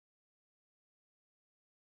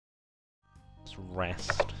Let's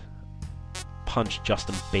rest. Punch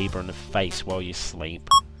Justin Bieber in the face while you sleep.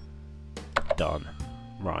 Done.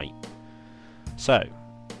 Right. So,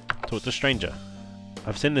 talk to stranger.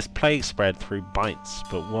 I've seen this plague spread through bites,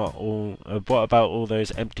 but what about all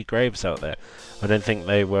those empty graves out there? I don't think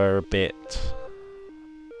they were a bit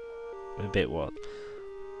what?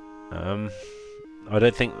 I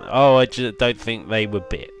don't think. Oh, I just don't think they were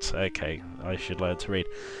bit. Okay, I should learn to read.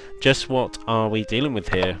 Just what are we dealing with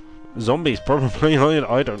here? Zombies, probably.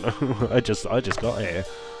 I don't know. I just got here.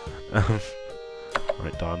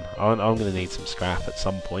 Right, done. I'm gonna need some scrap at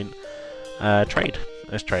some point. Trade.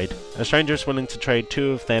 Let's trade. A stranger is willing to trade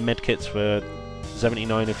 2 of their medkits for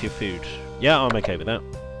 79 of your food. Yeah, I'm okay with that.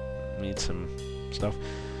 Need some stuff.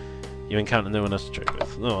 You encounter no one else to trade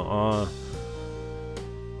with. Oh,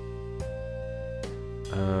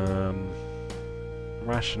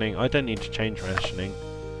 rationing. I don't need to change rationing.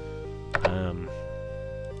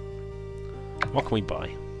 What can we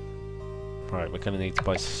buy? Right, we're going to need to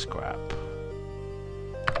buy scrap.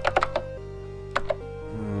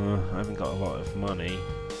 I haven't got a lot of money.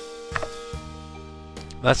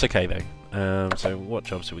 That's okay though. So what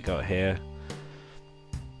jobs have we got here?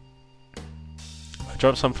 I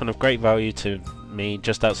dropped something of great value to me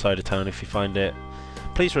just outside of town. If you find it,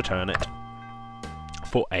 please return it.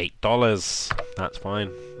 For $8. That's fine.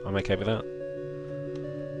 I'm okay with that.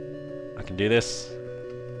 I can do this.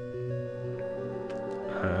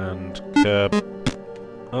 And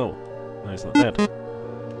oh, no, he's not dead.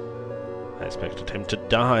 I expected him to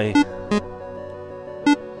die.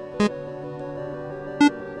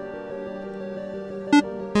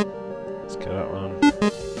 Let's kill that one.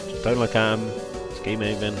 Just don't look at him. Just keep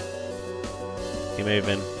moving. Keep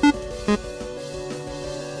moving. I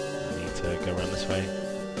need to go around this way.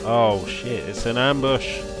 Oh shit, it's an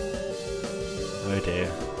ambush! Oh dear.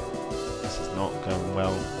 This is not going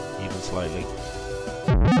well, even slightly.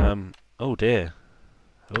 Oh dear.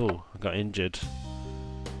 Oh, I got injured.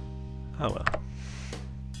 Oh well.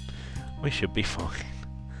 We should be fine.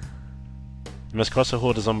 You must cross a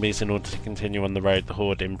horde of zombies in order to continue on the road. The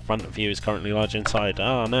horde in front of you is currently large inside.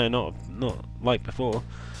 Ah, no, not like before.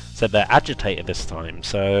 Said they're agitated this time,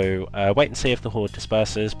 so wait and see if the horde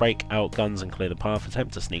disperses. Break out guns and clear the path.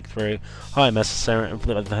 Attempt to sneak through. Hi,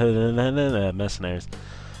 mercenaries.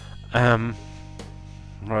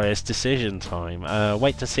 Right, it's decision time.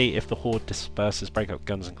 Wait to see if the horde disperses. Break out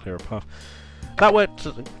guns and clear a path. That worked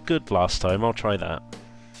good last time. I'll try that.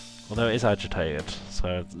 Although it is agitated,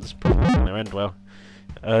 so it's probably not going to end well.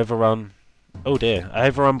 Overrun. Oh dear.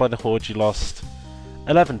 Overrun by the horde. You lost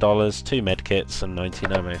 $11, 2 medkits, and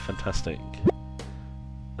 19 ammo. Fantastic.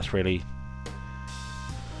 That's really...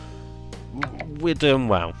 We're doing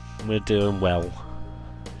well. We're doing well.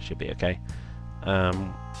 Should be okay.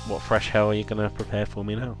 What fresh hell are you going to prepare for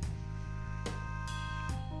me now?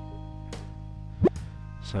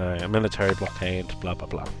 So, a military blockade, blah blah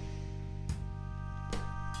blah.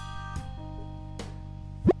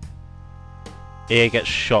 EA gets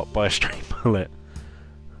shot by a stray bullet.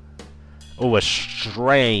 Oh, a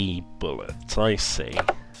stray bullet, I see.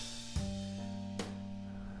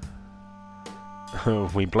 Oh,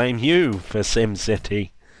 we blame you for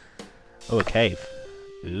SimCity. Oh, a cave.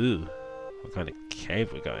 Ooh, what kind of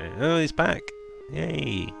cave we got here? Oh, he's back.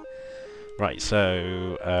 Yay. Right,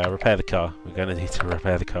 so, repair the car. We're going to need to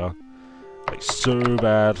repair the car. Like, so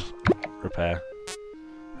bad. Repair.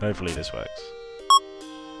 Hopefully this works.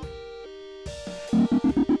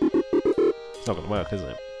 It's not going to work, is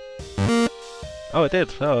it? Oh, it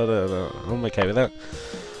did. Oh, no. I'm okay with that.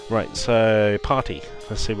 Right, so, party.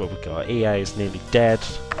 Let's see what we've got. EA is nearly dead.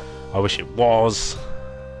 I wish it was.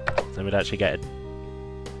 Then we'd actually get a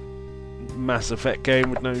Mass Effect game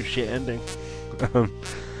with no shit ending.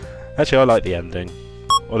 Actually, I like the ending.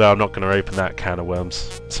 Although I'm not going to open that can of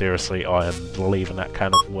worms. Seriously, I am leaving that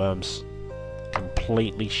can of worms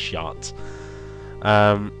completely shut.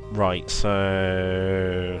 Right,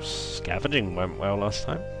 so... Scavenging went well last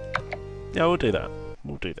time. Yeah, we'll do that.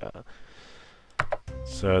 We'll do that.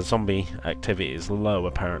 So, zombie activity is low,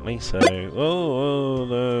 apparently, so... Oh,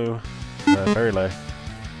 no. Very low.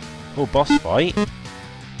 Oh, boss fight?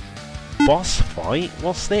 Boss fight?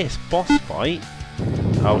 What's this? Boss fight?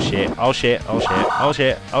 Oh shit, oh shit, oh shit, oh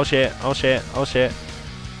shit, oh shit, oh shit, oh shit.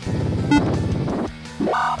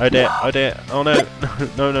 Oh dear, oh dear, oh no,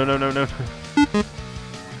 no, no, no, no, no.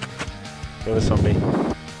 Kill the zombie.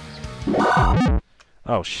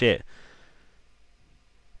 Oh shit.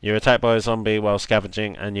 You're attacked by a zombie while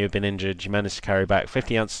scavenging and you've been injured. You managed to carry back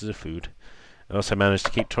 50 ounces of food. And also managed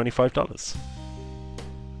to keep $25.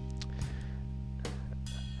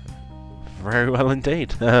 Very well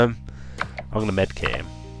indeed. I'm going to medkit him.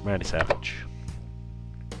 Randy Savage.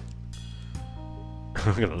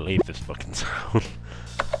 I'm gonna leave this fucking town.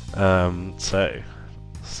 So,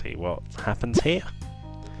 let's see what happens here.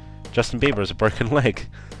 Justin Bieber has a broken leg.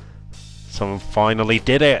 Someone finally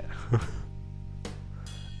did it!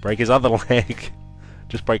 Break his other leg.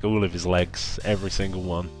 Just break all of his legs, every single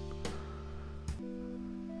one.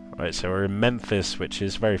 Right, so we're in Memphis, which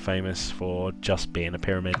is very famous for just being a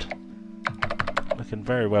pyramid. Looking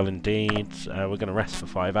very well indeed. We're going to rest for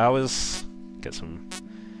 5 hours, get some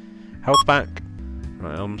health back.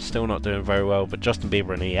 Right, I'm still not doing very well, but Justin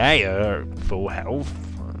Bieber and EA are full health.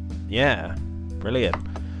 Yeah, brilliant.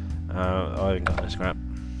 I haven't got no scrap.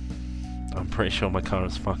 I'm pretty sure my car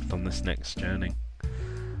is fucked on this next journey.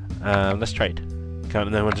 Let's trade. Can't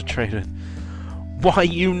know when to trade with. Why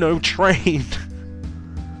you no trade?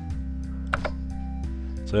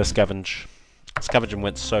 So let's scavenge. Scavenging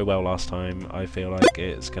went so well last time, I feel like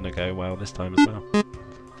it's gonna go well this time as well.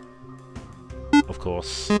 Of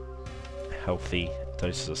course, healthy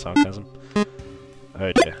doses of sarcasm.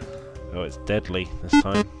 Oh dear. Oh, it's deadly this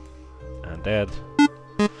time. And dead.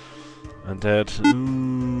 And dead.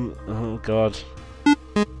 Ooh, oh god.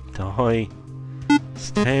 Die.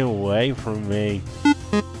 Stay away from me.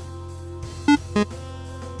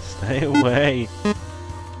 Stay away.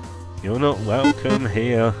 You're not welcome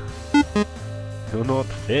here. You're not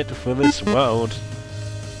fit for this world.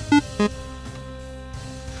 Oh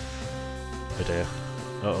dear.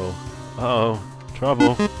 Uh-oh. Uh-oh.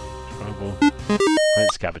 Trouble. Trouble.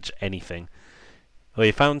 Don't scavenge anything. Well,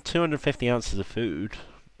 you found 250 ounces of food.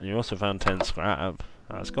 And you also found 10 scrap.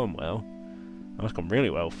 That's gone well. That's gone really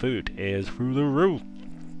well. Food is through the roof.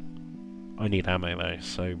 I need ammo though,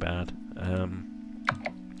 so bad.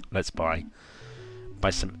 Let's buy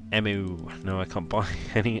some ammo. No, I can't buy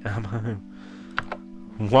any ammo.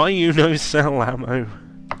 Why you no sell ammo?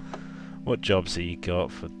 What jobs have you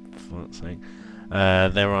got, for fuck's sake?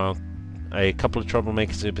 There are a couple of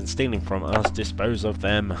troublemakers who've been stealing from us. Dispose of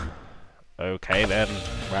them. Okay then.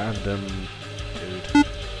 Random dude.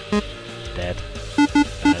 Dead.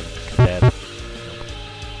 And dead. Nope.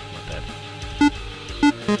 Not dead.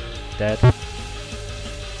 Dead.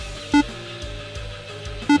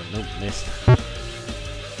 Oh, nope, missed.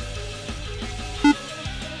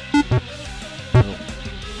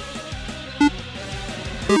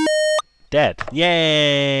 Dead.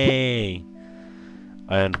 Yay!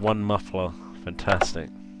 I earned 1 muffler. Fantastic.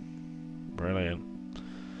 Brilliant.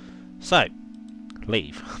 So,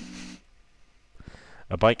 leave.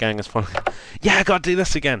 A bike gang is fun. Yeah, I gotta do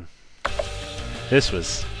this again! This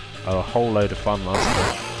was a whole load of fun last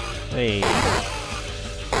time. Hey.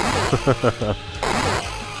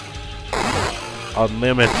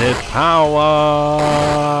 Unlimited power!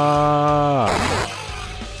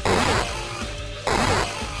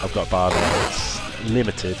 I've got a bar there, it's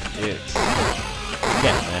limited, it's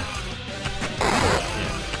getting there.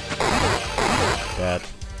 Yeah. Dead.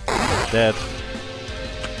 Dead.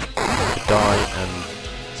 Could die and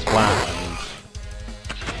splat and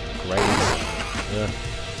graze.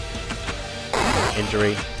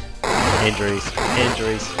 Injury. Injuries.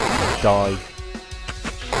 Injuries. Die.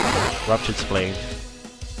 Ruptured spleen.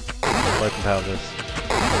 Broken pelvis.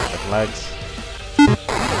 Broken legs.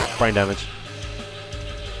 Brain damage.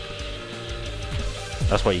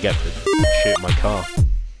 That's what you get for shooting my car.